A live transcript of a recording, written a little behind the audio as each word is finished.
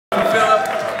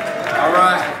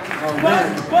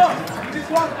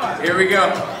Here we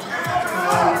go.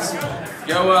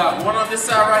 Go one on this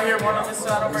side right here, one on this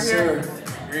side over here.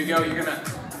 Here you go. You're gonna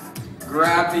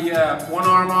grab the one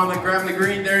arm on grab the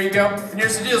green. There you go. And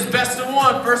here's the deal: it's best of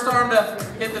one. First arm to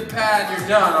hit the pad, you're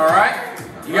done. All right.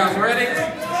 You guys ready? Here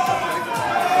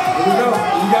we go.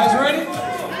 You guys ready?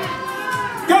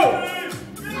 Go!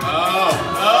 Oh!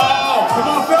 Come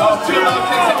on, fellas. Two dog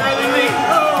takes an early lead.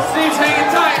 Steve's hanging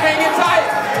tight, hanging tight.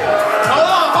 Hold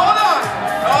on.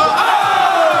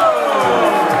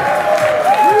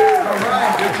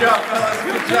 Good job, fellas.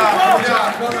 Good job.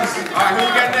 Fellas. All right, who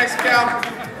we got next, Cal?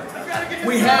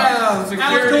 We have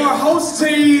outdoor host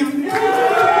team,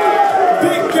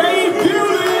 Big Game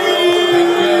Beauty,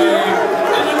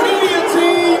 and the media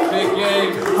team, Big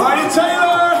Game, Hardy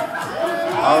Taylor.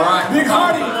 All right, Big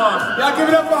Hardy. Y'all give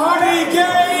it up for Hardy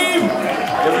Game.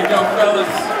 Here we go,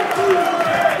 fellas.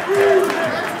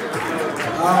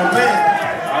 Oh man.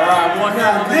 All right, one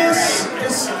now this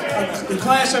is the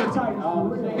clash of the Titans.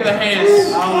 Look at the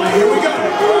hands. Oh man, here we go. All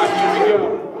right, here we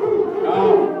go.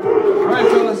 All right,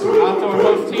 fellas. Outdoor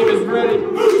host team is ready.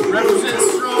 Represent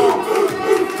strong. All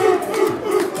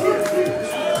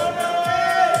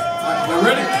right, we're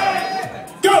ready.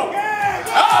 Go!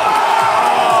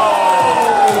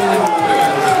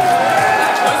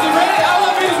 Was he ready? I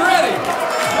love he's ready.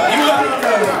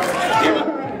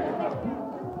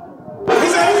 He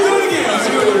said, let's do it again. Let's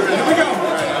do it again. Here we go.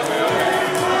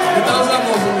 Get those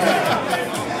elbows in there.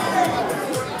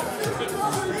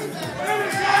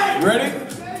 Ready?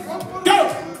 Go!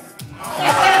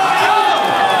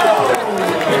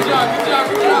 Good job.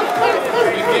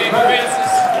 Big Game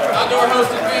advances. Outdoor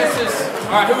host advances.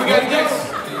 All right, who we got next?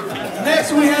 Next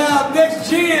we have next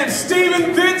gen,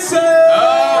 Stephen Vincent.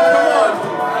 Oh, come on.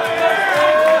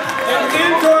 And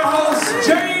indoor host,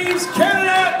 James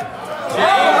Canada.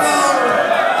 James.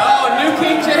 Oh, New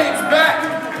King James back.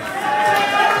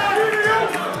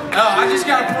 Oh, I just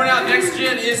got to point out, next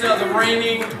gen is the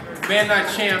reigning Band Night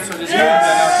champ, so just put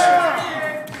that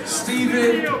out there.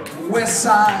 Stephen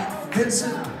Westside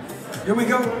Vincent. Here we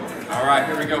go. All right,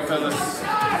 here we go, fellas.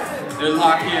 They're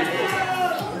locked in.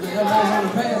 The elbows on the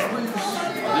pad, please.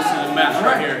 This is a match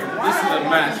right here. This is a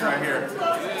match right here.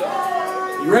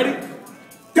 You ready?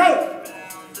 Go!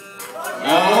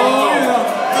 Oh!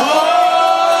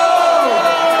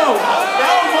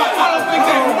 I don't think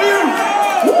they knew.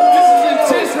 This is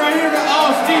intense right here.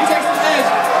 Oh, Steve takes the edge.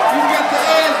 He's got the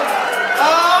edge.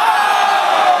 Oh!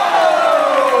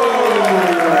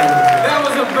 That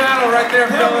was a battle right there,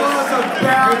 fellas.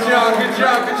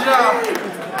 Good job.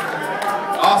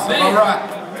 Awesome. All right.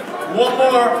 One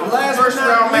more. Last first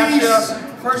round matchup.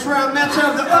 First round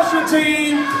matchup, the Usher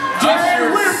team. Jerry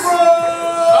Renfro.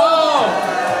 Oh!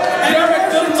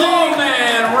 Derek the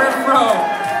Lawman Renfro.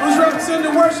 Who's representing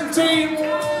the worship team?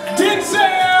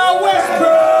 Denzel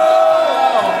Westbrook.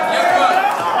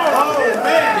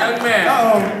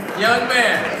 Young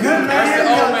man. Good man. That's the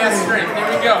old man strength. Here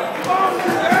we go.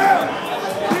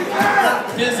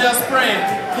 Denzel spraying.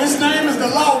 His name is the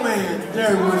Lawman,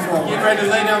 Jerry Renfro. Get ready to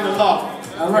lay down the law.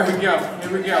 All right. Here we go.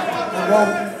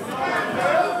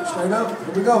 Straight up.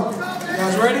 Here we go. You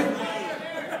guys ready?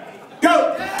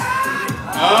 Go!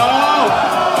 Oh!